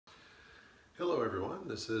Hello everyone,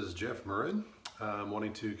 this is Jeff Murrin. I'm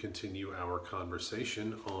wanting to continue our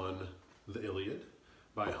conversation on the Iliad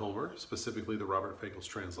by Homer, specifically the Robert Fagles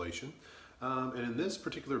translation. And in this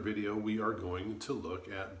particular video, we are going to look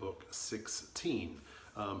at book 16,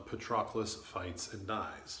 Patroclus Fights and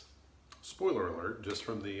Dies. Spoiler alert, just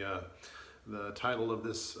from the title of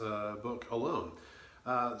this book alone.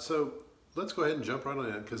 So let's go ahead and jump right on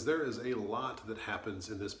in, because there is a lot that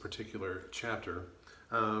happens in this particular chapter.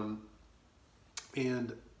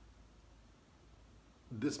 And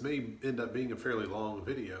this may end up being a fairly long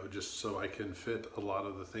video just so I can fit a lot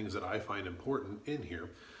of the things that I find important in here.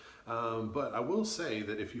 But I will say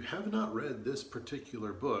that if you have not read this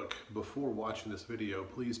particular book before watching this video,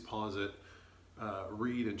 please pause it,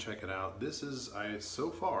 read and check it out. This is, so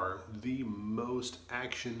far, the most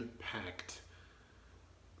action-packed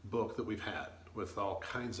book that we've had, with all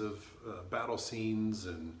kinds of battle scenes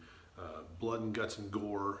and blood and guts and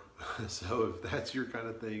gore. So if that's your kind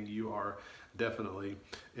of thing, you are definitely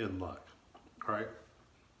in luck. All right,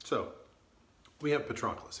 so we have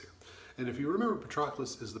Patroclus here. And if you remember,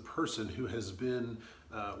 Patroclus is the person who has been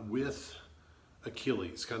with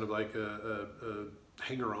Achilles, kind of like a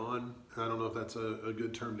hanger-on. I don't know if that's a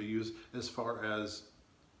good term to use as far as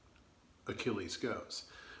Achilles goes.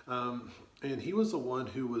 And he was the one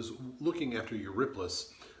who was looking after Eurypylus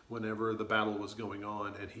whenever the battle was going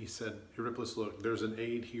on, and he said, Eurypylus, look, there's an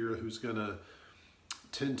aide here who's gonna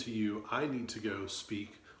tend to you. I need to go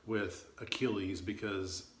speak with Achilles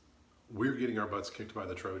because we're getting our butts kicked by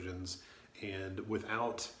the Trojans, and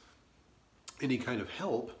without any kind of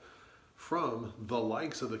help from the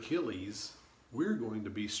likes of Achilles, we're going to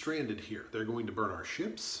be stranded here. They're going to burn our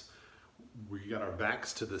ships. We got our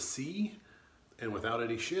backs to the sea. And without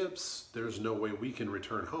any ships, there's no way we can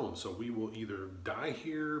return home. So we will either die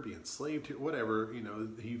here, be enslaved here, whatever. You know,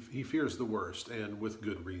 he fears the worst, and with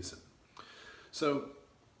good reason. So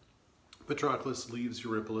Patroclus leaves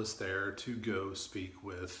Eurypylus there to go speak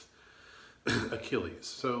with Achilles.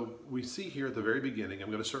 So we see here at the very beginning, I'm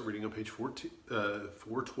going to start reading on page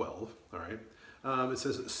 412. All right, it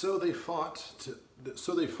says, so they fought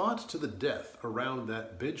to the death around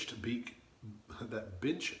that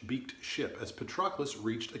bench-beaked ship as Patroclus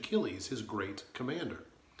reached Achilles, his great commander,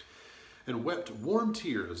 and wept warm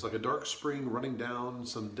tears like a dark spring running down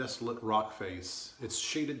some desolate rock face, its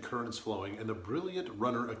shaded currents flowing, and the brilliant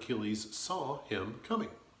runner Achilles saw him coming.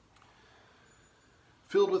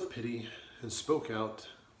 Filled with pity, and spoke out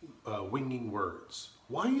winging words.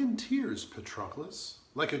 Why in tears, Patroclus?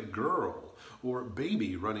 Like a girl or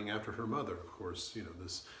baby running after her mother. Of course, you know,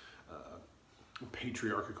 this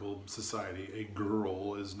patriarchal society, a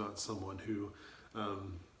girl is not someone who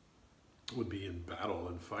would be in battle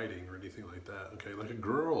and fighting or anything like that. Okay, like a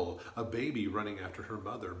girl, a baby running after her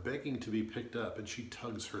mother, begging to be picked up, and she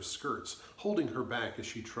tugs her skirts, holding her back as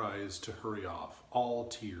she tries to hurry off, all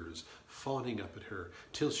tears, fawning up at her,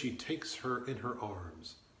 till she takes her in her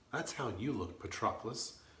arms. That's how you look,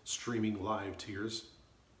 Patroclus, streaming live tears.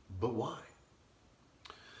 But why?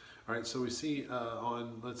 All right, so we see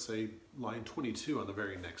on, let's say, line 22 on the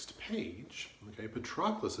very next page, okay,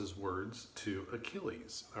 Patroclus's words to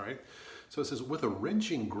Achilles, all right? So it says, with a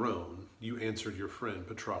wrenching groan, you answered your friend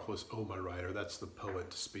Patroclus, oh my rider. That's the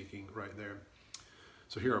poet speaking right there.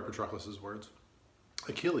 So here are Patroclus's words.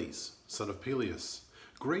 Achilles, son of Peleus,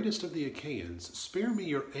 greatest of the Achaeans, spare me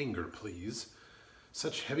your anger, please.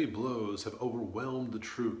 Such heavy blows have overwhelmed the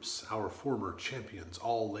troops, our former champions,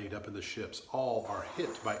 all laid up in the ships. All are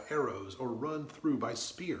hit by arrows or run through by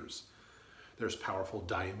spears. There's powerful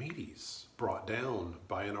Diomedes, brought down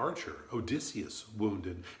by an archer, Odysseus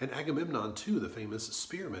wounded, and Agamemnon too, the famous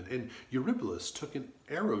spearman, and Eurypylus took an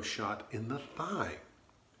arrow shot in the thigh.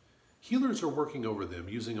 Healers are working over them,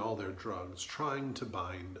 using all their drugs, trying to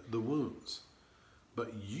bind the wounds.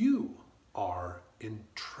 But you are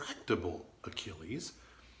intractable, Achilles.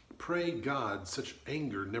 Pray God such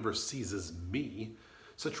anger never seizes me.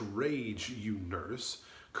 Such rage you nurse,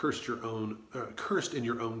 cursed in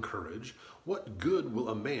your own courage. What good will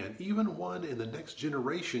a man, even one in the next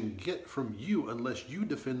generation, get from you unless you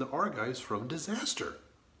defend the Argives from disaster?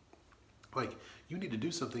 Like, you need to do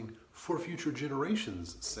something for future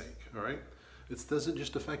generations' sake, all right? It doesn't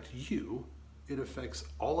just affect you, it affects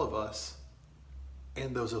all of us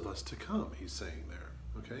and those of us to come, he's saying there,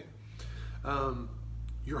 okay?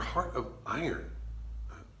 Your heart of iron,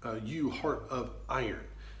 you heart of iron.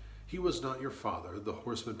 He was not your father, the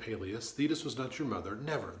horseman Peleus. Thetis was not your mother,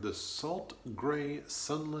 never. The salt gray,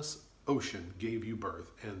 sunless ocean gave you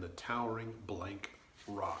birth, and the towering blank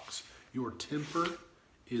rocks. Your temper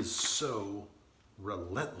is so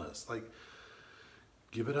relentless. Like,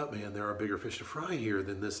 give it up, man. There are bigger fish to fry here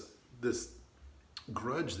than this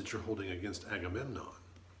grudge that you're holding against Agamemnon.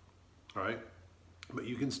 All right? But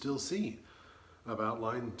you can still see about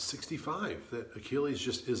line 65 that Achilles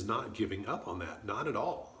just is not giving up on that. Not at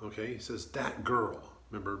all. Okay? He says, that girl,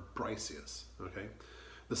 remember Briseis, okay?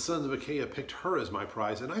 The sons of Achaia picked her as my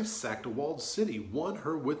prize, and I sacked a walled city, won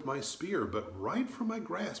her with my spear, but right from my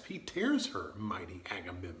grasp he tears her, mighty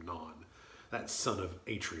Agamemnon, that son of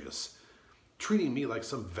Atreus, treating me like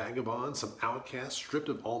some vagabond, some outcast, stripped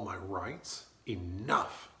of all my rights.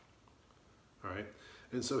 Enough. All right?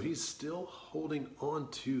 And so he's still holding on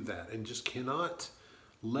to that and just cannot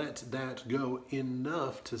let that go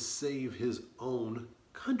enough to save his own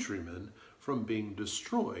countrymen from being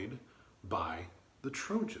destroyed by the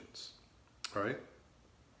Trojans. All right?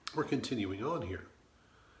 We're continuing on here.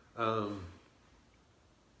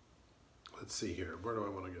 Let's see here. Where do I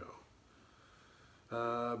want to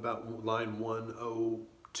go? About line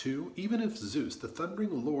 102. Even if Zeus, the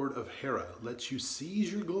thundering lord of Hera, lets you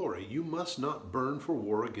seize your glory, you must not burn for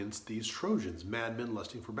war against these Trojans, madmen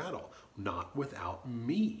lusting for battle. Not without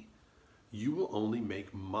me. You will only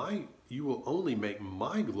make my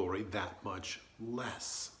glory that much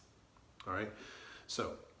less. All right?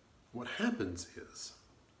 So, what happens is,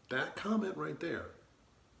 that comment right there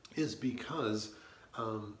is because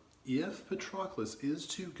if Patroclus is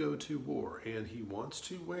to go to war and he wants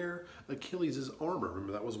to wear Achilles' armor,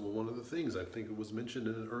 remember that was one of the things I think it was mentioned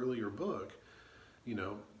in an earlier book, you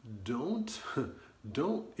know, don't,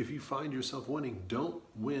 if you find yourself winning, don't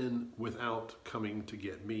win without coming to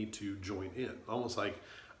get me to join in. Almost like,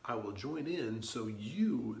 I will join in so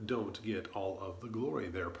you don't get all of the glory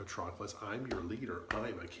there, Patroclus. I'm your leader.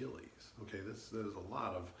 I'm Achilles. Okay, there's a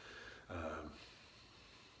lot of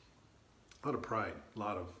pride, a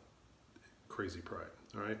lot of crazy pride.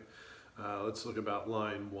 All right, let's look about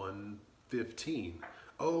line 115.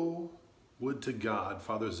 Oh, would to God,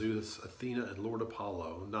 Father Zeus, Athena, and Lord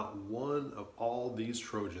Apollo, not one of all these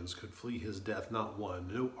Trojans could flee his death, not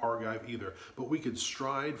one, no Argive either, but we could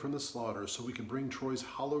stride from the slaughter so we could bring Troy's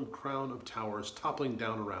hollowed crown of towers toppling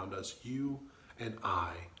down around us, you and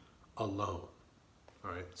I alone.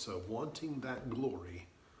 All right, so wanting that glory,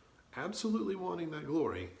 absolutely wanting that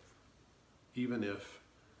glory, even if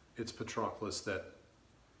it's Patroclus that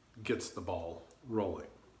gets the ball rolling.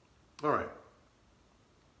 All right.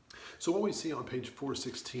 So what we see on page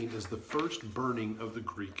 416 is the first burning of the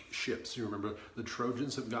Greek ships. You remember the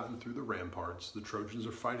Trojans have gotten through the ramparts. The Trojans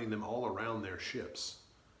are fighting them all around their ships.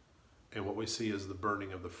 And what we see is the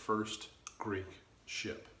burning of the first Greek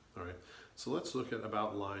ship. All right. So let's look at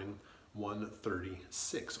about line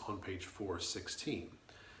 136 on page 416.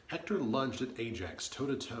 Hector lunged at Ajax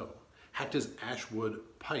toe-to-toe, hacked his ashwood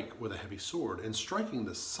pike with a heavy sword, and striking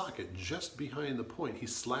the socket just behind the point, he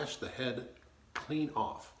slashed the head clean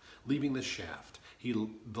off, leaving the shaft,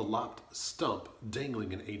 the lopped stump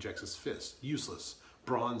dangling in Ajax's fist, useless,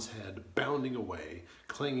 bronze head bounding away,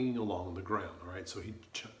 clanging along the ground. All right, so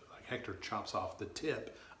Hector chops off the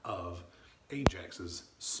tip of Ajax's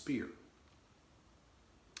spear.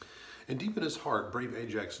 And deep in his heart, brave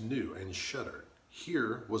Ajax knew and shuddered.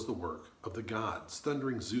 Here was the work of the gods,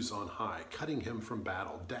 thundering Zeus on high, cutting him from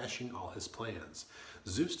battle, dashing all his plans.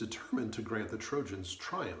 Zeus determined to grant the Trojans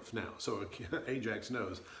triumph now. So Ajax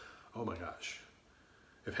knows, oh my gosh,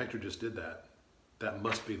 if Hector just did that, that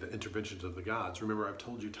must be the interventions of the gods. Remember, I've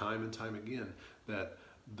told you time and time again that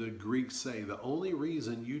the Greeks say the only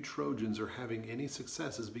reason you Trojans are having any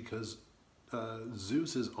success is because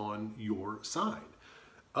Zeus is on your side.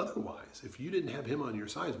 Otherwise, if you didn't have him on your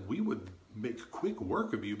side, we would make quick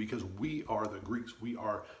work of you because we are the Greeks. We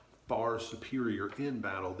are far superior in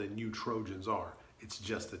battle than you Trojans are. It's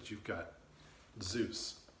just that you've got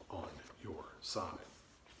Zeus on your side.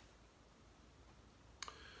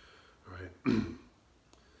 All right.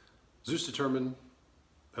 Zeus determined,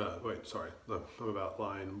 I'm about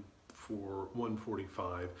line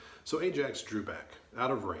 145. So Ajax drew back,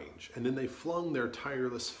 out of range, and then they flung their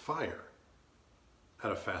tireless fire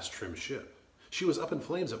at a fast-trimmed ship. She was up in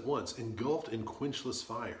flames at once, engulfed in quenchless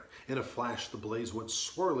fire. In a flash, the blaze went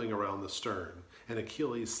swirling around the stern, and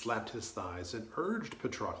Achilles slapped his thighs and urged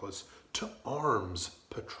Patroclus to arms.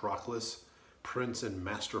 Patroclus, prince and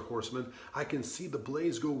master horseman, I can see the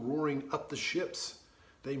blaze go roaring up the ships.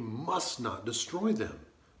 They must not destroy them.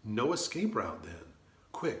 No escape route then.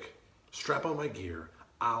 Quick, strap on my gear.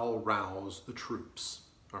 I'll rouse the troops.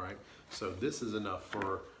 All right, so this is enough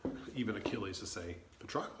for even Achilles to say,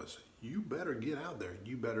 Patroclus, you better get out there.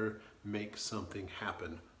 You better make something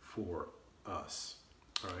happen for us.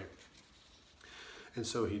 All right. And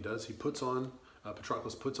so he does. He puts on,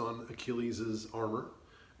 Patroclus puts on Achilles' armor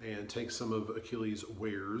and takes some of Achilles'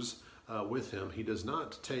 wares with him. He does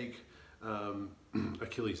not take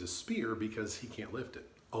Achilles' spear because he can't lift it.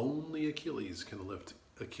 Only Achilles can lift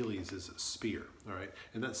Achilles' spear, all right?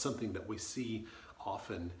 And that's something that we see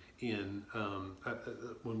often in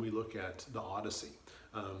when we look at the Odyssey.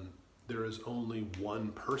 There is only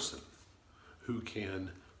one person who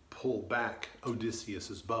can pull back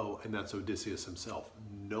Odysseus's bow, and that's Odysseus himself.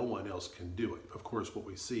 No one else can do it. Of course, what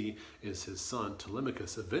we see is his son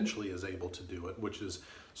Telemachus eventually is able to do it, which is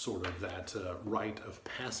sort of that rite of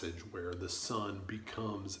passage where the son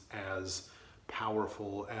becomes as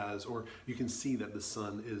powerful as, or you can see that the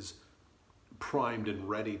son is primed and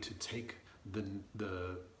ready to take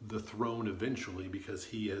the throne eventually, because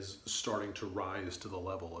he is starting to rise to the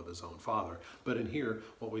level of his own father. But in here,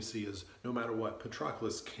 what we see is no matter what,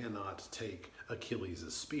 Patroclus cannot take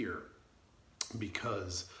Achilles' spear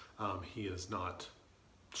because he is not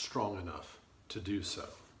strong enough to do so.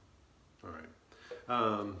 All right.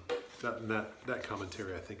 That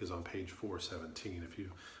commentary, I think, is on page 417 if you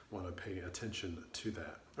want to pay attention to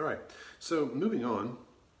that. All right. So moving on,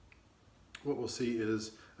 what we'll see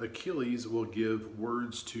is Achilles will give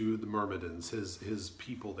words to the Myrmidons, his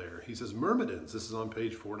people there. He says, Myrmidons, this is on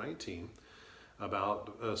page 419,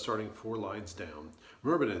 about starting 4 lines down.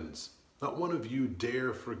 Myrmidons, not one of you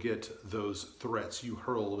dare forget those threats you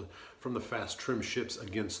hurled from the fast trim ships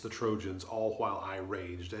against the Trojans, all while I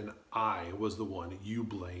raged, and I was the one you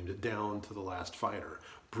blamed down to the last fighter.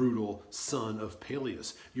 Brutal son of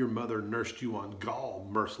Peleus, your mother nursed you on gall,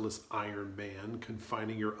 merciless Iron Man,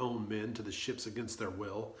 confining your own men to the ships against their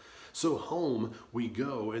will. So home we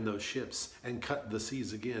go in those ships and cut the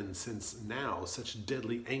seas again, since now such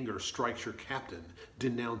deadly anger strikes your captain,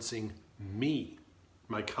 denouncing me.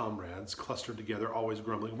 My comrades clustered together, always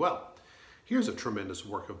grumbling, well, here's a tremendous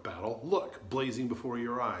work of battle. Look, blazing before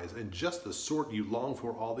your eyes, and just the sort you long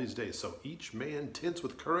for all these days. So each man tense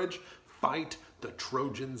with courage, fight the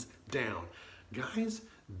Trojans down. Guys,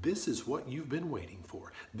 this is what you've been waiting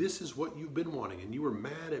for. This is what you've been wanting. And you were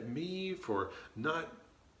mad at me for not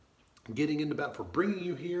getting into battle, for bringing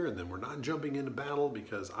you here, and then we're not jumping into battle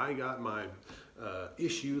because I got my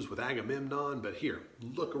issues with Agamemnon. But here,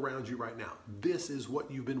 look around you right now. This is what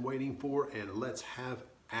you've been waiting for, and let's have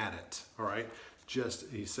at it. All right?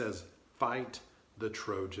 He says, fight the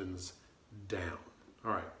Trojans down.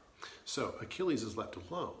 All right. So Achilles is left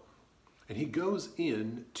alone. And he goes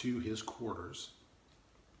into his quarters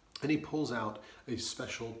and he pulls out a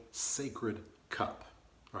special sacred cup,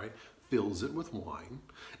 right? Fills it with wine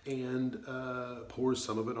and pours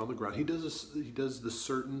some of it on the ground. He does the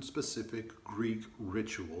certain specific Greek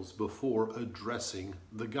rituals before addressing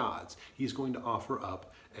the gods. He's going to offer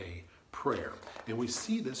up a prayer. And we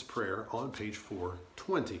see this prayer on page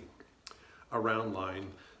 420, around line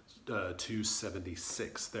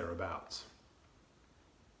 276, thereabouts.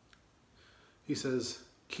 He says,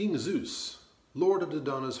 King Zeus, Lord of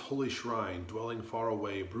Dodona's holy shrine, dwelling far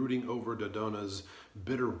away, brooding over Dodona's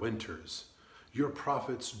bitter winters. Your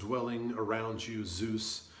prophets dwelling around you,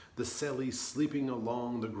 Zeus, the Selli sleeping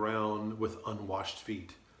along the ground with unwashed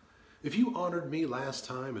feet. If you honored me last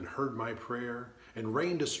time and heard my prayer, and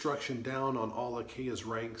rained destruction down on all Achaea's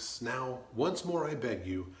ranks, now, once more I beg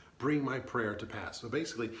you, bring my prayer to pass. So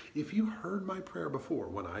basically, if you heard my prayer before,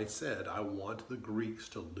 when I said I want the Greeks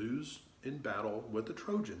to lose in battle with the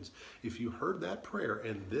Trojans, if you heard that prayer,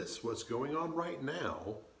 and this, what's going on right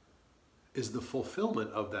now, is the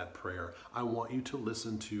fulfillment of that prayer, I want you to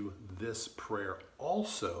listen to this prayer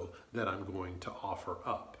also that I'm going to offer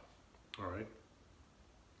up. All right?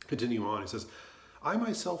 Continue on. He says, I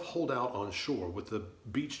myself hold out on shore with the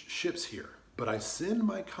beached ships here, but I send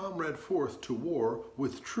my comrade forth to war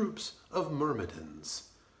with troops of Myrmidons.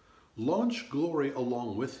 Launch glory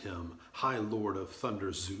along with him, high lord of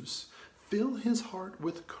thunder Zeus. Fill his heart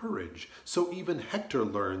with courage, so even Hector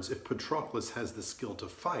learns if Patroclus has the skill to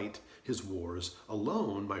fight his wars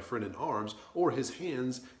alone, my friend in arms, or his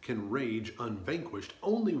hands can rage unvanquished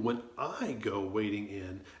only when I go wading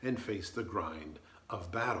in and face the grind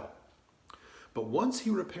of battle. But once he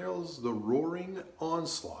repels the roaring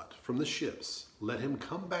onslaught from the ships, let him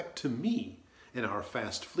come back to me and our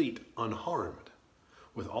fast fleet unharmed,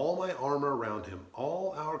 with all my armor around him,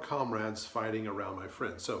 all our comrades fighting around my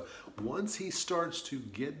friend. So once he starts to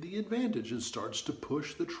get the advantage and starts to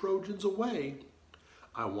push the Trojans away,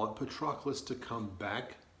 I want Patroclus to come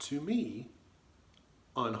back to me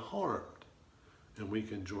unharmed, and we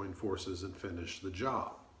can join forces and finish the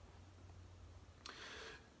job.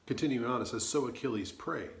 Continuing on, it says, so Achilles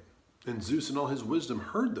prayed, and Zeus in all his wisdom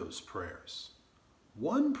heard those prayers.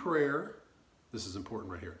 One prayer, this is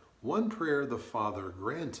important right here, one prayer the Father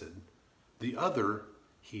granted, the other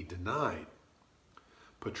he denied.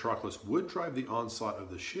 Patroclus would drive the onslaught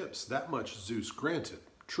of the ships, that much Zeus granted,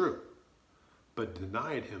 true, but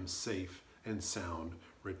denied him safe and sound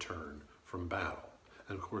return from battle.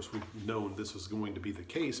 And of course, we've known this was going to be the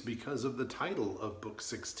case because of the title of Book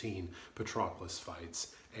 16, Patroclus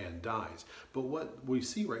fights and dies. But what we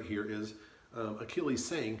see right here is Achilles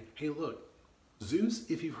saying, hey, look, Zeus,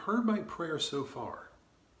 if you've heard my prayer so far,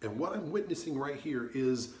 and what I'm witnessing right here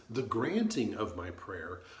is the granting of my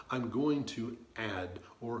prayer, I'm going to add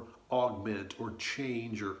or augment or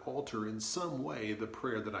change or alter in some way the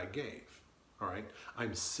prayer that I gave. All right?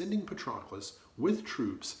 I'm sending Patroclus with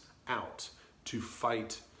troops out to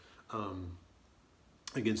fight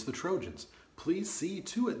against the Trojans. Please see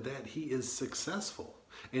to it that he is successful.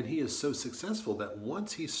 And he is so successful that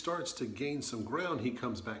once he starts to gain some ground, he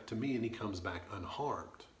comes back to me and he comes back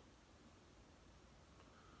unharmed.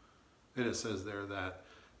 And it says there that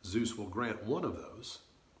Zeus will grant one of those,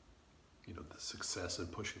 the success in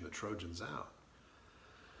pushing the Trojans out.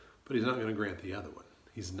 But he's not going to grant the other one.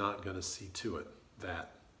 He's not going to see to it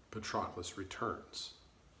that Patroclus returns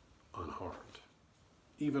unharmed.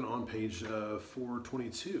 Even on page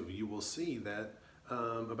 422, you will see that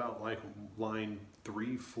about like line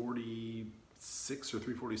 346 or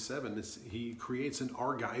 347, he creates an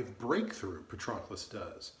Argive breakthrough, Patroclus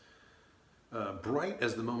does. Bright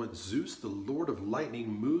as the moment Zeus, the lord of lightning,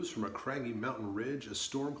 moves from a craggy mountain ridge, a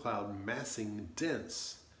storm cloud massing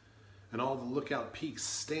dense. And all the lookout peaks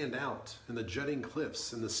stand out, and the jutting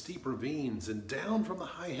cliffs, and the steep ravines, and down from the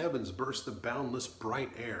high heavens burst the boundless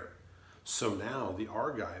bright air. So now the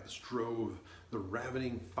Argives drove the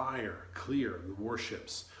ravening fire clear of the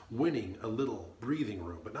warships, winning a little breathing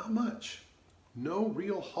room, but not much. No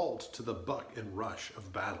real halt to the buck and rush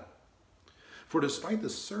of battle. For despite the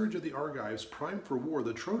surge of the Argives primed for war,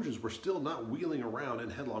 the Trojans were still not wheeling around in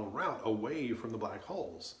headlong rout away from the black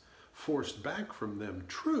holes. Forced back from them,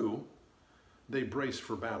 true, they braced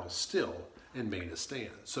for battle still and made a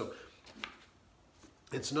stand. So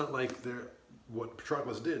it's not like what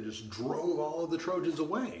Patroclus did just drove all of the Trojans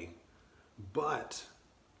away, but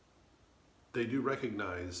they do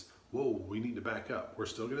recognize, whoa, we need to back up. We're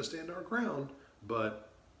still going to stand our ground, but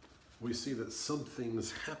we see that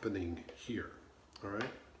something's happening here. All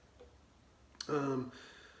right.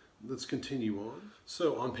 Let's continue on.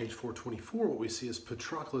 So on page 424, what we see is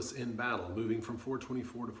Patroclus in battle, moving from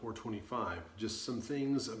 424 to 425. Just some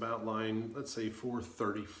things about line, let's say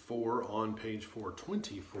 434 on page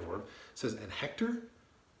 424. It says, and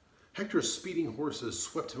Hector's speeding horses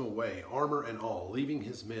swept him away, armor and all, leaving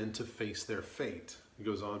his men to face their fate. It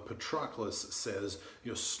goes on, Patroclus says,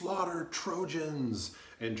 slaughter Trojans,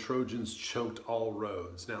 and Trojans choked all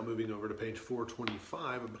roads. Now moving over to page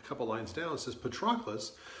 425, a couple lines down, it says,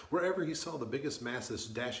 Patroclus, wherever he saw the biggest masses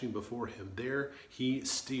dashing before him, there he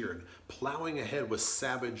steered, plowing ahead with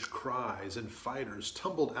savage cries, and fighters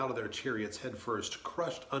tumbled out of their chariots headfirst,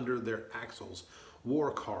 crushed under their axles,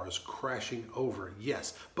 war cars crashing over,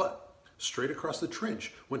 yes, but straight across the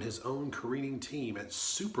trench went his own careening team at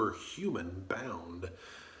superhuman bound.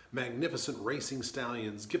 Magnificent racing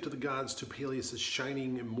stallions, gift of the gods to Peleus'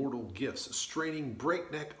 shining immortal gifts, straining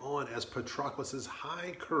breakneck on as Patroclus'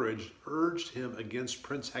 high courage urged him against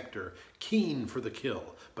Prince Hector, keen for the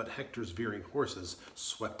kill, but Hector's veering horses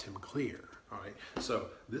swept him clear. All right, so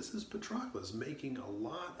this is Patroclus making a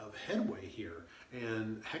lot of headway here,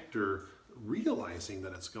 and Hector realizing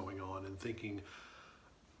that it's going on and thinking,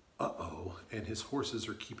 uh-oh, and his horses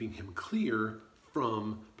are keeping him clear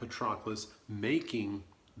from Patroclus making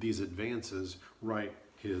these advances right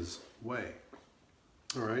his way.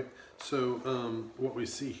 All right, so what we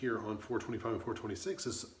see here on 425 and 426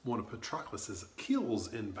 is one of Patroclus's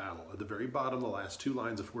kills in battle. At the very bottom, the last two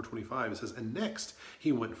lines of 425, it says, and next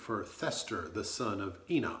he went for Thestor, the son of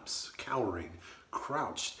Enops, cowering,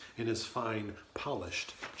 crouched in his fine,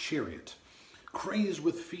 polished chariot. Crazed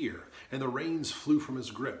with fear, and the reins flew from his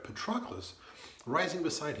grip, Patroclus, rising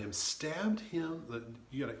beside him, stabbed him.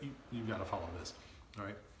 You gotta follow this, all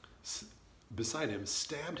right? Beside him,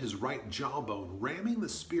 stabbed his right jawbone, ramming the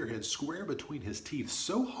spearhead square between his teeth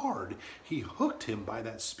so hard he hooked him by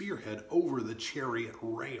that spearhead over the chariot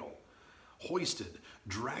rail. Hoisted,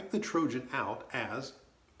 dragged the Trojan out as,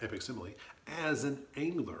 epic simile, as an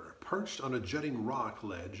angler perched on a jutting rock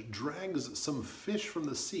ledge drags some fish from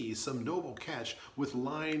the sea, some noble catch with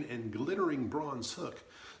line and glittering bronze hook.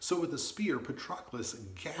 So with the spear, Patroclus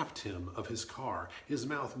gaffed him of his car, his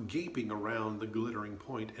mouth gaping around the glittering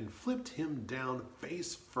point, and flipped him down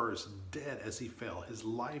face first, dead as he fell, his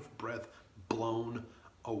life breath blown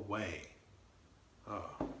away. Oh,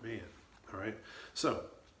 man. All right. So,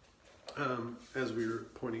 as we were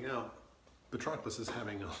pointing out, Patroclus is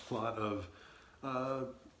having a lot of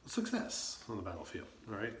success on the battlefield,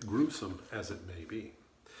 all right? Gruesome as it may be.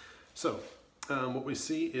 So what we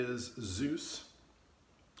see is Zeus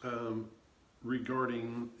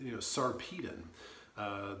regarding Sarpedon,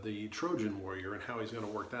 the Trojan warrior, and how he's going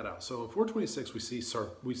to work that out. So in 426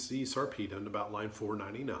 we see Sarpedon about line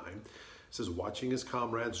 499. It says, watching his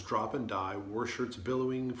comrades drop and die, war shirts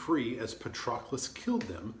billowing free as Patroclus killed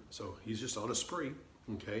them. So he's just on a spree.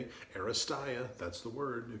 Okay, Aristeia, that's the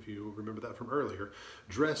word, if you remember that from earlier,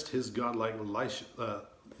 dressed his godlike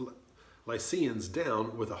Lycians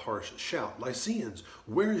down with a harsh shout. Lycians,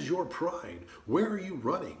 where is your pride? Where are you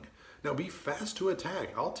running? Now be fast to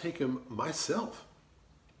attack. I'll take him myself.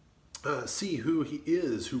 See who he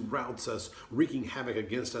is who routs us, wreaking havoc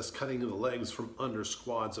against us, cutting the legs from under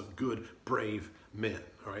squads of good, brave men.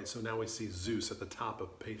 All right, so now we see Zeus at the top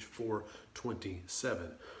of page 427.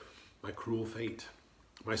 My cruel fate,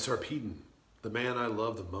 my Sarpedon, the man I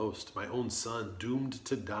love the most, my own son, doomed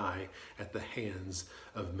to die at the hands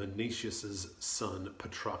of Menetius' son,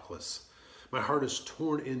 Patroclus. My heart is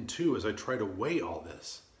torn in two as I try to weigh all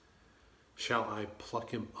this. Shall I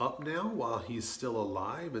pluck him up now while he's still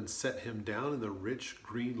alive and set him down in the rich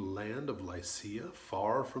green land of Lycia,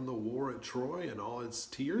 far from the war at Troy and all its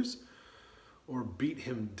tears? Or beat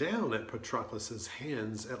him down at Patroclus'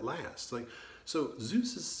 hands at last? So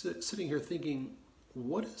Zeus is sitting here thinking,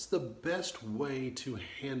 what is the best way to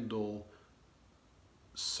handle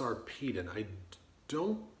Sarpedon? I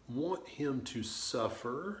don't want him to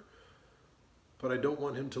suffer, but I don't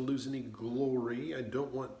want him to lose any glory. I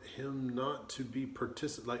don't want him not to be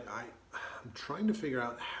I'm trying to figure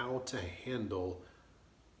out how to handle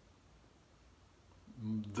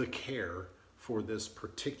the care for this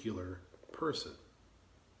particular person.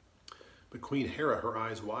 But Queen Hera, her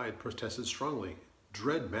eyes wide, protested strongly.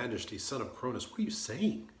 Dread Majesty, son of Cronus, what are you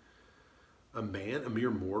saying? A man, a mere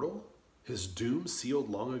mortal, his doom sealed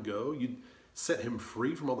long ago, you'd set him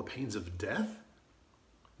free from all the pains of death?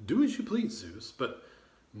 Do as you please, Zeus, but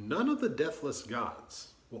none of the deathless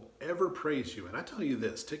gods will ever praise you. And I tell you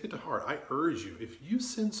this, take it to heart. I urge you, if you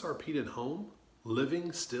send Sarpedon home,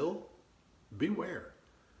 living still, beware.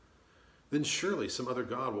 Then surely some other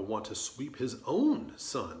god will want to sweep his own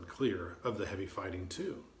son clear of the heavy fighting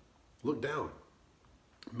too. Look down.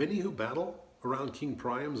 Many who battle around King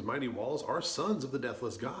Priam's mighty walls are sons of the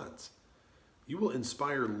deathless gods. You will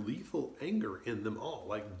inspire lethal anger in them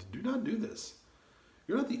all. Do not do this.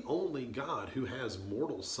 You're not the only god who has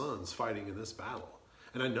mortal sons fighting in this battle.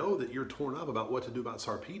 And I know that you're torn up about what to do about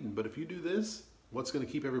Sarpedon, but if you do this, what's going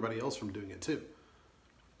to keep everybody else from doing it too?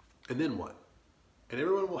 And then what? And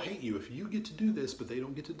everyone will hate you if you get to do this, but they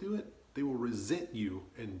don't get to do it. They will resent you,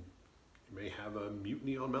 and you may have a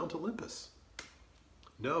mutiny on Mount Olympus.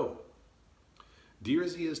 No. Dear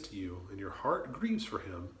as he is to you, and your heart grieves for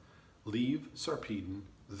him, leave Sarpedon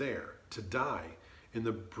there to die in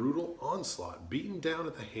the brutal onslaught, beaten down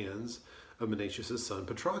at the hands of Menetius' son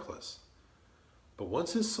Patroclus. But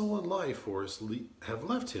once his soul and life force have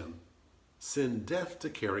left him, send death to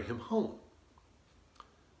carry him home.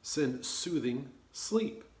 Send soothing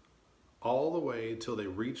sleep all the way till they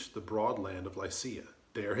reach the broad land of Lycia.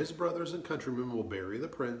 There his brothers and countrymen will bury the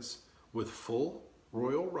prince with full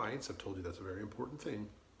royal rights. I've told you that's a very important thing.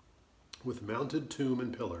 With mounted tomb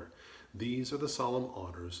and pillar. These are the solemn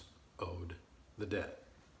honors owed the dead.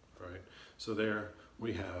 Right? So there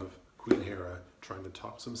we have Queen Hera trying to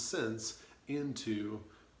talk some sense into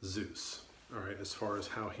Zeus. All right, as far as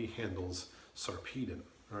how he handles Sarpedon.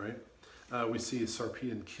 All right. We see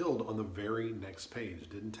Sarpedon killed on the very next page. It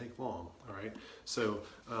didn't take long. All right. So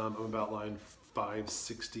I'm about line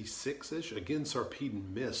 566-ish. Again,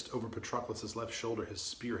 Sarpedon missed over Patroclus' left shoulder, his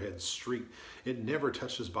spearhead streaked. It never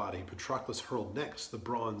touched his body. Patroclus hurled next. The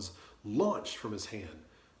bronze launched from his hand.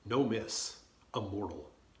 No miss. A mortal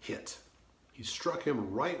hit. He struck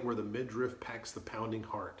him right where the midriff packs the pounding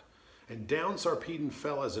heart. And down Sarpedon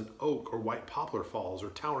fell as an oak or white poplar falls,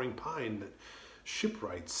 or towering pine that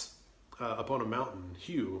shipwrights upon a mountain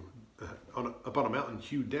hewed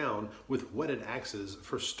down with whetted axes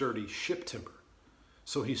for sturdy ship timber.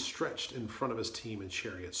 So he stretched in front of his team and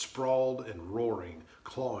chariot, sprawled and roaring,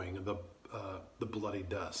 clawing the bloody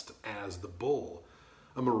dust, as the bull,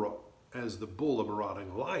 a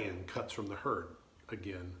marauding lion, cuts from the herd.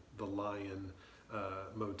 Again, the lion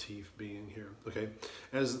motif being here. Okay,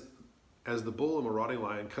 as the bull, a marauding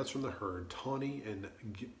lion, cuts from the herd, tawny and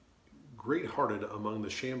great-hearted among the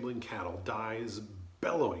shambling cattle, dies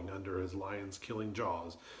bellowing under his lion's killing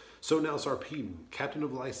jaws. So now Sarpedon, captain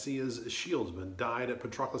of Lycia's shieldsmen, died at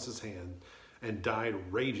Patroclus' hand, and died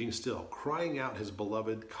raging still, crying out his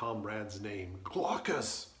beloved comrade's name,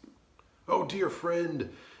 Glaucus! Oh, dear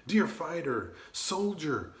friend, Dear fighter,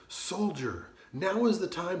 soldier, soldier, now is the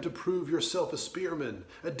time to prove yourself a spearman,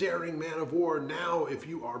 a daring man of war. Now, if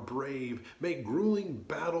you are brave, make grueling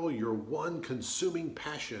battle your one consuming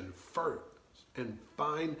passion. First and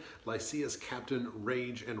find Lycia's captain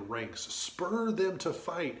rage and ranks. Spur them to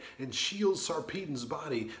fight and shield Sarpedon's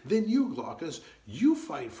body. Then you, Glaucus, you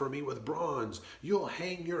fight for me with bronze. You'll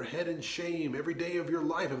hang your head in shame every day of your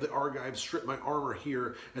life if the Argives strip my armor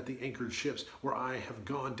here at the anchored ships where I have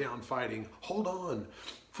gone down fighting. Hold on,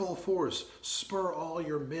 full force, spur all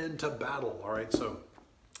your men to battle. All right, so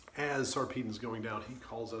as Sarpedon's going down, he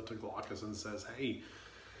calls out to Glaucus and says, hey,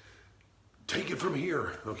 take it from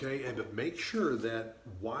here, okay? And but make sure that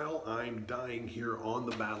while I'm dying here on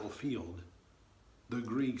the battlefield, the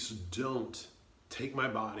Greeks don't take my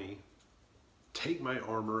body, take my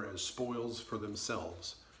armor as spoils for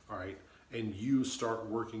themselves, all right? And you start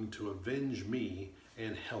working to avenge me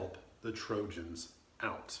and help the Trojans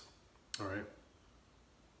out, all right?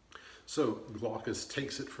 So Glaucus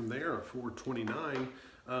takes it from there, 429.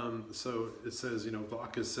 So it says,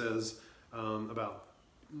 Glaucus says about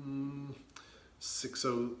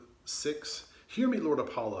 606, hear me, Lord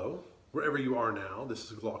Apollo, wherever you are now, this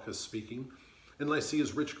is Glaucus speaking, in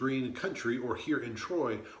Lycia's rich green country or here in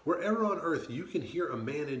Troy, wherever on earth you can hear a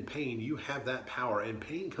man in pain, you have that power, and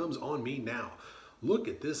pain comes on me now. Look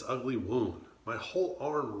at this ugly wound. My whole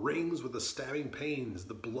arm rings with the stabbing pains.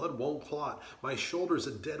 The blood won't clot. My shoulder's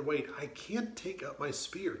a dead weight. I can't take up my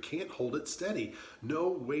spear, can't hold it steady. No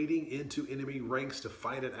wading into enemy ranks to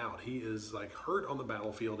fight it out. He is like hurt on the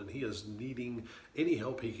battlefield and he is needing any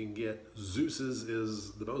help he can get. Zeus's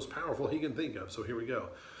is the most powerful he can think of. So here we go.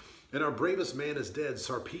 And our bravest man is dead,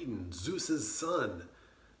 Sarpedon, Zeus's son.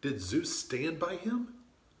 Did Zeus stand by him?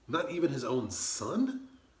 Not even his own son?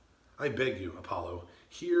 I beg you, Apollo,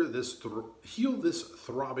 heal this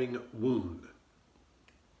throbbing wound.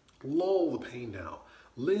 Lull the pain now.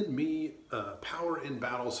 Lend me power in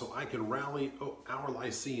battle so I can rally our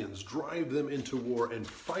Lycians, drive them into war, and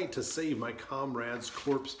fight to save my comrade's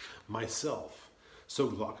corpse myself. So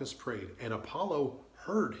Glaucus prayed, and Apollo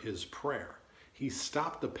heard his prayer. He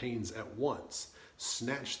stopped the pains at once,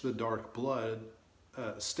 stanched the dark blood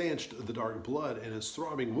in his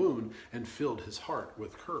throbbing wound, and filled his heart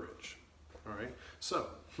with courage. All right, so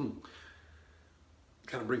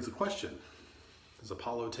kind of brings the question: is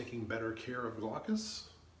Apollo taking better care of Glaucus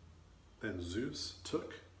than Zeus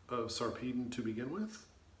took of Sarpedon to begin with?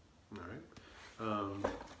 All right,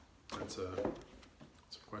 that's a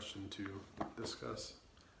question to discuss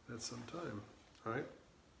at some time. All right,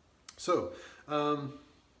 so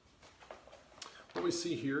what we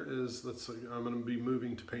see here is, I'm going to be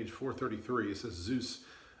moving to page 433. It says Zeus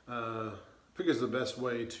figures the best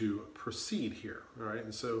way to proceed here. All right,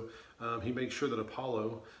 and so he makes sure that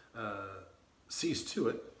Apollo sees to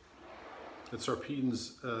it that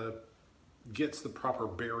Sarpedon's gets the proper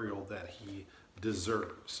burial that he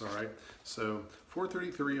deserves. All right, so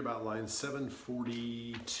 433 about line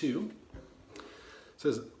 742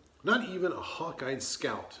 says, not even a hawk-eyed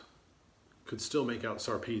scout could still make out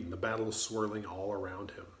Sarpedon, the battle swirling all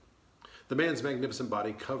around him. The man's magnificent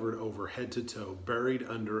body covered over head to toe, buried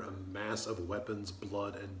under a mass of weapons,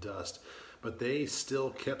 blood, and dust. But they still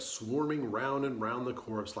kept swarming round and round the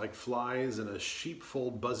corpse like flies in a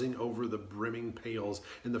sheepfold buzzing over the brimming pails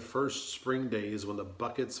in the first spring days when the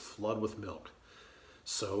buckets flood with milk.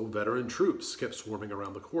 So veteran troops kept swarming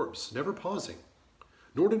around the corpse, never pausing.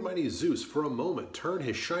 Nor did mighty Zeus for a moment turn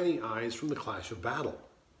his shining eyes from the clash of battle.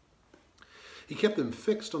 He kept them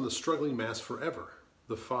fixed on the struggling mass forever,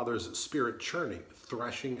 the Father's spirit churning,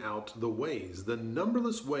 thrashing out the ways, the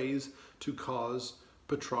numberless ways to cause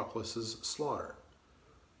Patroclus's slaughter.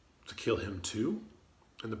 To kill him too,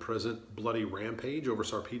 in the present bloody rampage over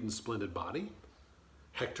Sarpedon's splendid body.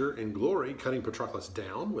 Hector in glory cutting Patroclus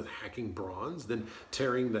down with hacking bronze, then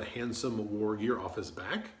tearing the handsome war gear off his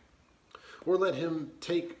back. Or let him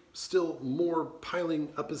take still more, piling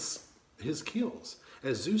up his kills.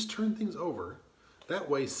 As Zeus turned things over, that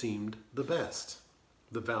way seemed the best.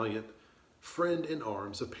 The valiant friend in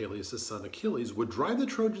arms of Peleus' son Achilles would drive the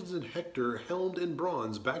Trojans and Hector, helmed in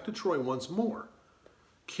bronze, back to Troy once more,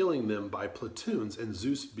 killing them by platoons, and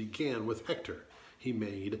Zeus began with Hector. He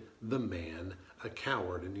made the man a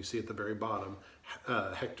coward. And you see at the very bottom,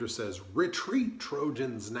 Hector says, retreat,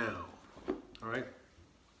 Trojans, now. All right?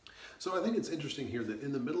 So I think it's interesting here that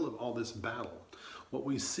in the middle of all this battle, what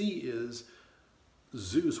we see is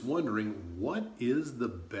Zeus wondering, what is the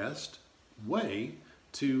best way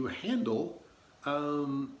to handle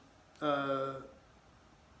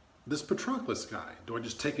this Patroclus guy? Do I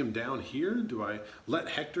just take him down here? Do I let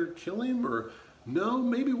Hector kill him? Or No,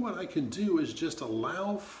 maybe what I can do is just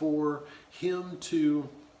allow for him to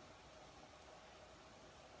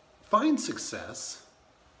find success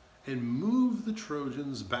and move the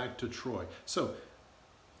Trojans back to Troy. So,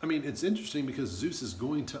 I mean, it's interesting because Zeus is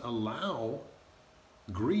going to allow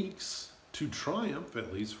Greeks to triumph,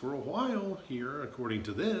 at least for a while here, according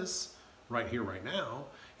to this, right here, right now.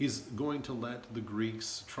 He's going to let the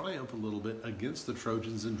Greeks triumph a little bit against the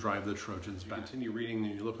Trojans and drive the Trojans back. Continue reading,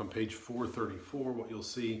 and you look on page 434, what you'll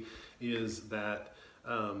see is that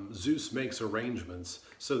Zeus makes arrangements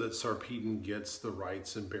so that Sarpedon gets the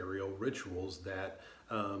rites and burial rituals that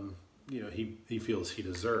he feels he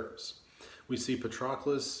deserves. We see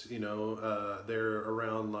Patroclus, there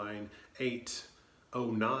around line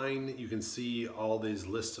 809. You can see all these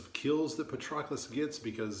lists of kills that Patroclus gets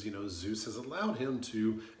because, Zeus has allowed him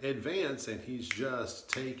to advance, and he's just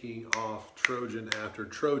taking off Trojan after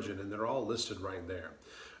Trojan, and they're all listed right there.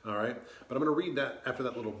 All right, but I'm going to read that after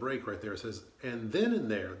that little break right there. It says, and then and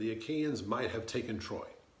there, the Achaeans might have taken Troy.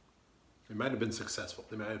 They might have been successful.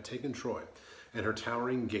 They might have taken Troy and her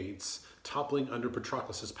towering gates, toppling under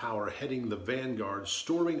Patroclus's power, heading the vanguard,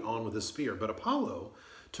 storming on with a spear. But Apollo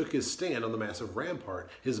took his stand on the massive rampart,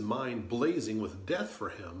 his mind blazing with death for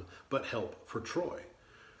him, but help for Troy.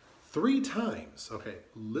 3 times, okay,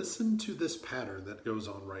 listen to this pattern that goes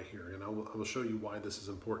on right here, and I will show you why this is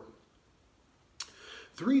important.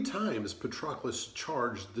 3 times Patroclus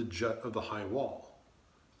charged the jut of the high wall.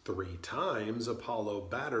 3 times Apollo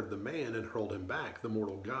battered the man and hurled him back, the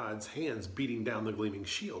mortal god's hands beating down the gleaming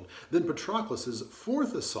shield. Then Patroclus's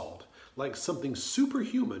 4th assault, like something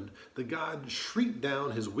superhuman, the god shrieked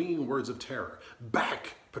down his winging words of terror.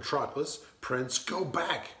 Back, Patroclus, prince, go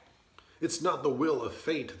back! It's not the will of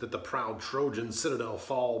fate that the proud Trojan citadel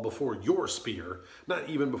fall before your spear, not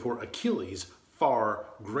even before Achilles, far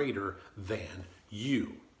greater than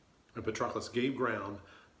you. And Patroclus gave ground,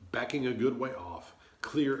 backing a good way off,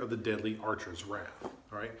 clear of the deadly archer's wrath.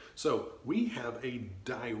 All right, so we have a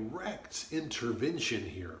direct intervention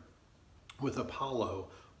here with Apollo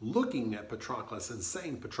looking at Patroclus and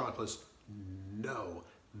saying, Patroclus, no,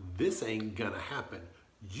 this ain't gonna happen.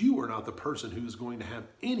 You are not the person who's going to have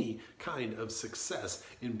any kind of success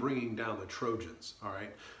in bringing down the Trojans, all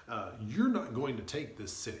right? You're not going to take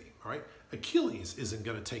this city, all right? Achilles isn't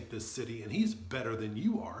going to take this city, and he's better than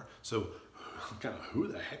you are, so kind of who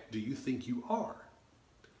the heck do you think you are?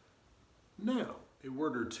 Now, a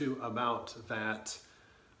word or two about that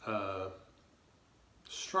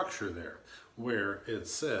structure there, where it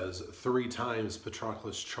says 3 times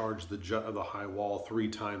Patroclus charged the jut of the high wall, 3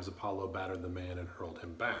 times Apollo battered the man and hurled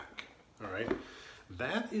him back. All right,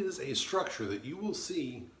 that is a structure that you will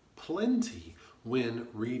see plenty when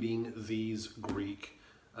reading these Greek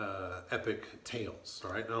epic tales.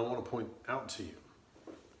 All right, now I want to point out to you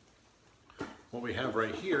what we have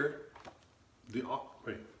right here.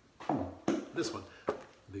 This one,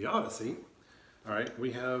 the Odyssey. All right,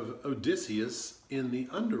 we have Odysseus in the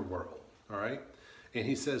underworld. All right, and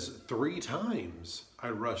he says, 3 times I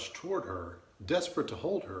rushed toward her, desperate to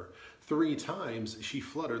hold her. 3 times she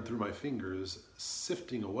fluttered through my fingers,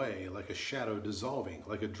 sifting away like a shadow dissolving,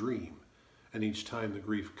 like a dream. And each time the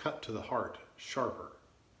grief cut to the heart, sharper,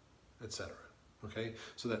 etc. Okay,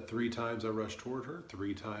 so that 3 times I rushed toward her,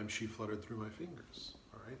 3 times she fluttered through my fingers.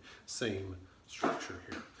 All right, same structure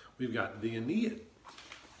here. We've got the Iliad,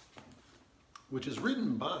 which is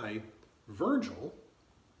written by Virgil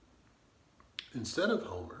instead of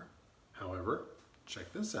Homer. However,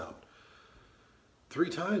 check this out. 3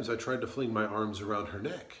 times I tried to fling my arms around her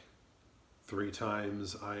neck. 3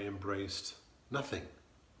 times I embraced nothing.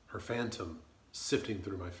 Her phantom sifting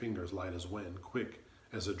through my fingers, light as wind, quick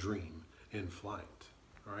as a dream in flight.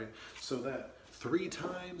 All right, so that 3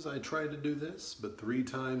 times I tried to do this, but 3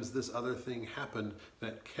 times this other thing happened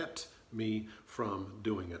that kept me from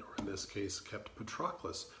doing it, or in this case, kept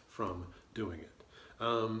Patroclus from doing it.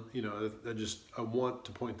 I want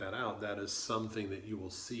to point that out. That is something that you will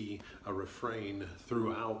see a refrain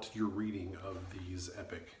throughout your reading of these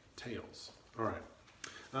epic tales. All right.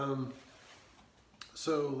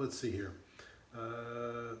 So let's see here.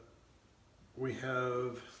 We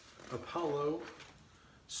have Apollo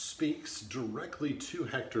speaks directly to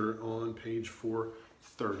Hector on page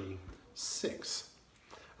 436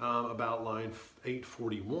 about line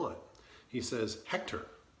 841. He says, Hector,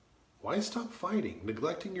 why stop fighting,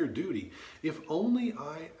 neglecting your duty? If only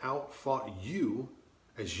I outfought you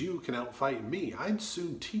as you can outfight me, I'd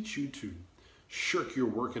soon teach you to shirk your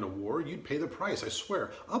work in a war. You'd pay the price, I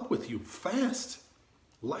swear. Up with you, fast.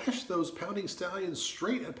 Lash those pounding stallions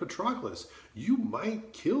straight at Patroclus. You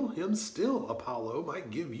might kill him still. Apollo might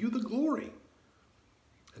give you the glory.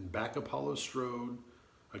 And back Apollo strode,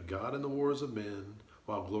 a god in the wars of men,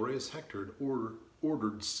 while glorious Hector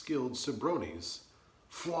ordered skilled Cibrones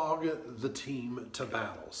flog the team to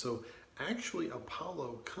battle. So actually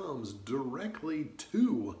Apollo comes directly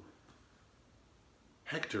to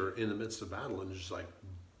Hector in the midst of battle and just like,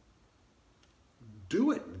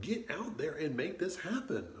 do it, get out there and make this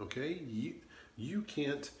happen, okay? You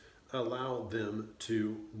can't allow them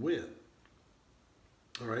to win,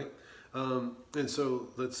 all right? And so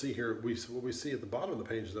let's see here, what we see at the bottom of the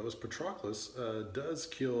page, that was Patroclus does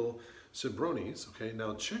kill Cibrones, okay?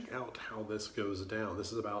 Now check out how this goes down.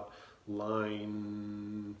 This is about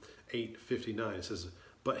line 859. It says,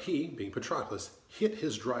 but he, being Patroclus, hit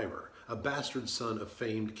his driver, a bastard son of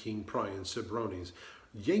famed King Priam, Cibrones,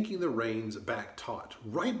 yanking the reins back taut.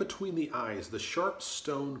 Right between the eyes, the sharp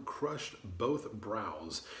stone crushed both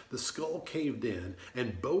brows. The skull caved in,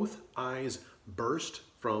 and both eyes burst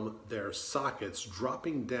from their sockets,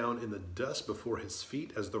 dropping down in the dust before his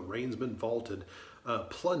feet as the reinsman vaulted,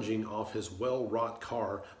 plunging off his well-wrought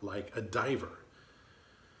car like a diver.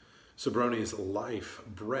 Cibrones' life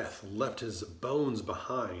breath left his bones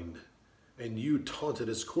behind, and you taunted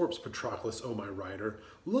his corpse, Patroclus, O my rider.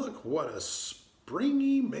 Look, what a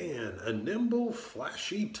springy man, a nimble,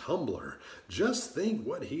 flashy tumbler. Just think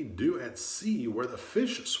what he'd do at sea where the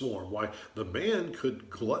fish swarm. Why, the man could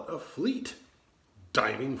glut a fleet,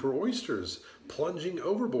 diving for oysters, plunging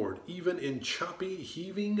overboard, even in choppy,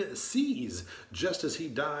 heaving seas, just as he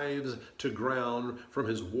dives to ground from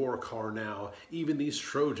his war car now. Even these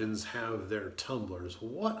Trojans have their tumblers.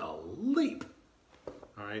 What a leap!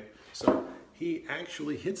 All right, so he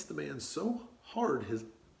actually hits the man so hard his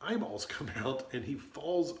eyeballs come out and he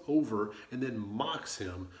falls over and then mocks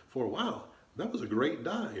him for, wow, that was a great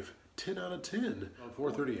dive. 10 out of 10. On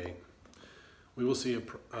 438, we will see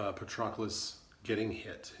Patroclus getting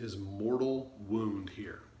hit, his mortal wound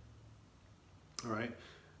here. All right,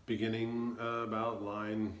 beginning about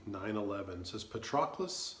line 911. It says,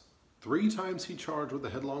 Patroclus, 3 times he charged with the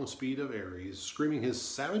headlong speed of Ares, screaming his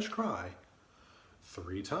savage cry.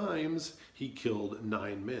 3 times he killed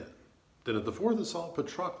 9 men. Then at the 4th assault,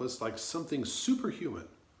 Patroclus like something superhuman.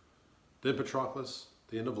 Then Patroclus,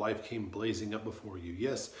 the end of life came blazing up before you.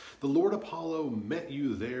 Yes, the Lord Apollo met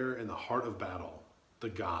you there in the heart of battle, the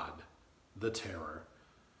god, the terror.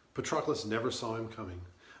 Patroclus never saw him coming,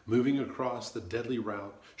 moving across the deadly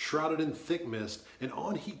route, shrouded in thick mist, and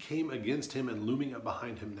on he came against him, and looming up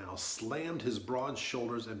behind him now, slammed his broad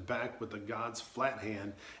shoulders and back with the god's flat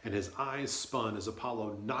hand, and his eyes spun as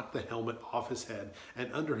Apollo knocked the helmet off his head, and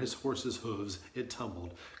under his horse's hooves it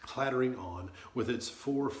tumbled, clattering on, with its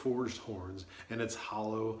 4 forged horns, and its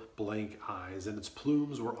hollow, blank eyes, and its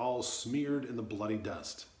plumes were all smeared in the bloody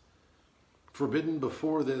dust. Forbidden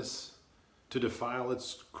before this to defile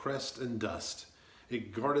its crest and dust,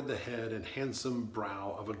 it guarded the head and handsome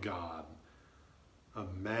brow of a god, a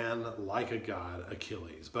man like a god,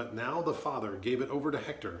 Achilles. But now the father gave it over to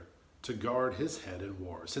Hector to guard his head in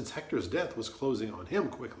war, since Hector's death was closing on him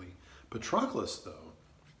quickly. Patroclus, though,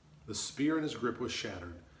 the spear in his grip was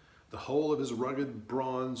shattered, the whole of his rugged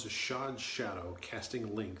bronze shod shadow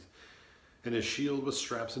casting length, and his shield with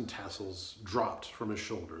straps and tassels dropped from his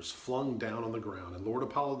shoulders, flung down on the ground. And Lord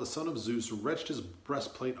Apollo, the son of Zeus, wrenched his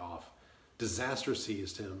breastplate off. Disaster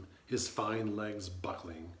seized him, his fine legs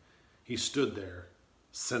buckling. He stood there,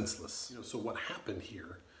 senseless. So what happened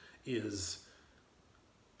here is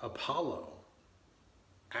Apollo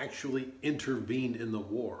actually intervened in the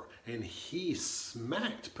war, and he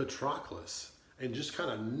smacked Patroclus and just kind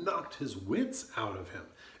of knocked his wits out of him.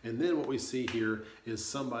 And then what we see here is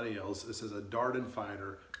somebody else, it says a Dardan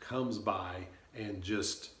fighter comes by and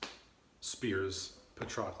just spears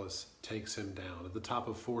Patroclus, takes him down. At the top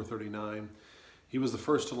of 439, he was the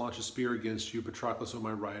first to launch a spear against you, Patroclus, O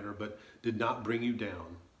my rider, but did not bring you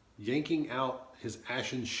down. Yanking out his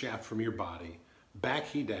ashen shaft from your body, back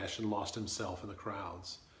he dashed and lost himself in the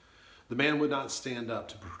crowds. The man would not stand up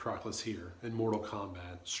to Patroclus here in mortal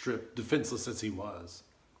combat, stripped, defenseless as he was.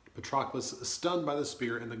 Patroclus, stunned by the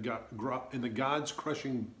spear and the god's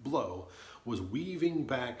crushing blow, was weaving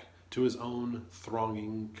back to his own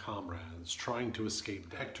thronging comrades, trying to escape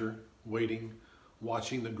death. Hector, waiting,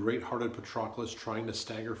 watching the great-hearted Patroclus trying to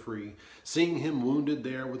stagger free, seeing him wounded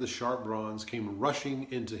there with the sharp bronze, came rushing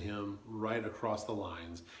into him right across the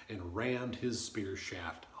lines and rammed his spear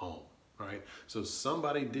shaft home. All right, so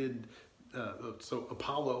somebody did, so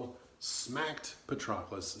Apollo smacked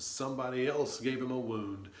Patroclus, somebody else gave him a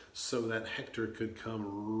wound so that Hector could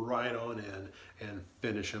come right on in and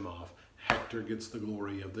finish him off. Hector gets the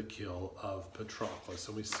glory of the kill of Patroclus.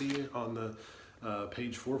 And we see on the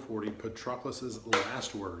page 440, Patroclus's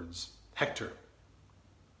last words. Hector,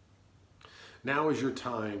 Now is your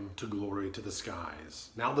time to glory to the skies.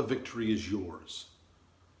 Now the victory is yours.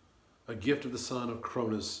 A gift of the son of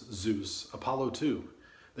Cronus, Zeus, Apollo too.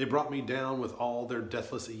 They brought me down with all their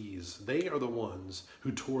deathless ease. They are the ones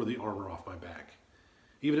who tore the armor off my back.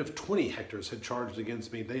 Even if 20 Hectors had charged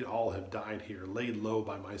against me, they'd all have died here, laid low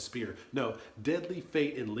by my spear. No, deadly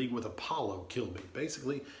fate in league with Apollo killed me.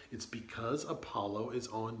 Basically, it's because Apollo is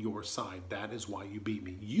on your side. That is why you beat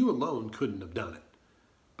me. You alone couldn't have done it.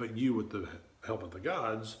 But you, with the help of the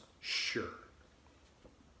gods, sure.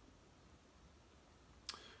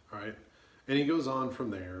 All right. And he goes on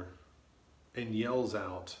from there and yells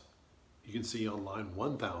out. You can see on line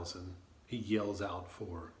 1000, he yells out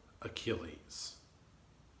for Achilles.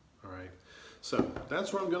 All right, so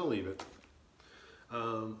that's where I'm going to leave it.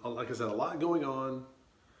 Like I said, a lot going on.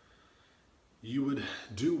 You would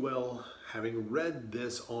do well having read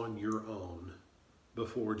this on your own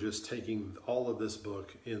before just taking all of this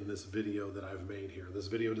book in this video that I've made here. This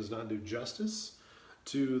video does not do justice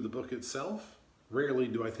to the book itself. Rarely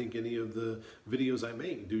do I think any of the videos I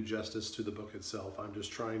make do justice to the book itself. I'm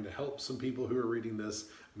just trying to help some people who are reading this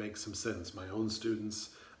make some sense, my own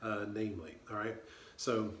students namely. All right,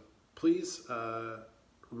 so please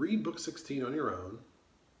read book 16 on your own.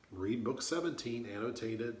 Read book 17,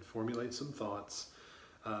 annotate it, formulate some thoughts.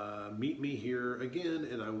 Meet me here again,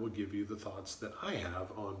 and I will give you the thoughts that I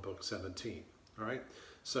have on book 17. All right?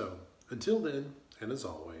 So until then, and as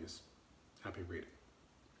always, happy reading.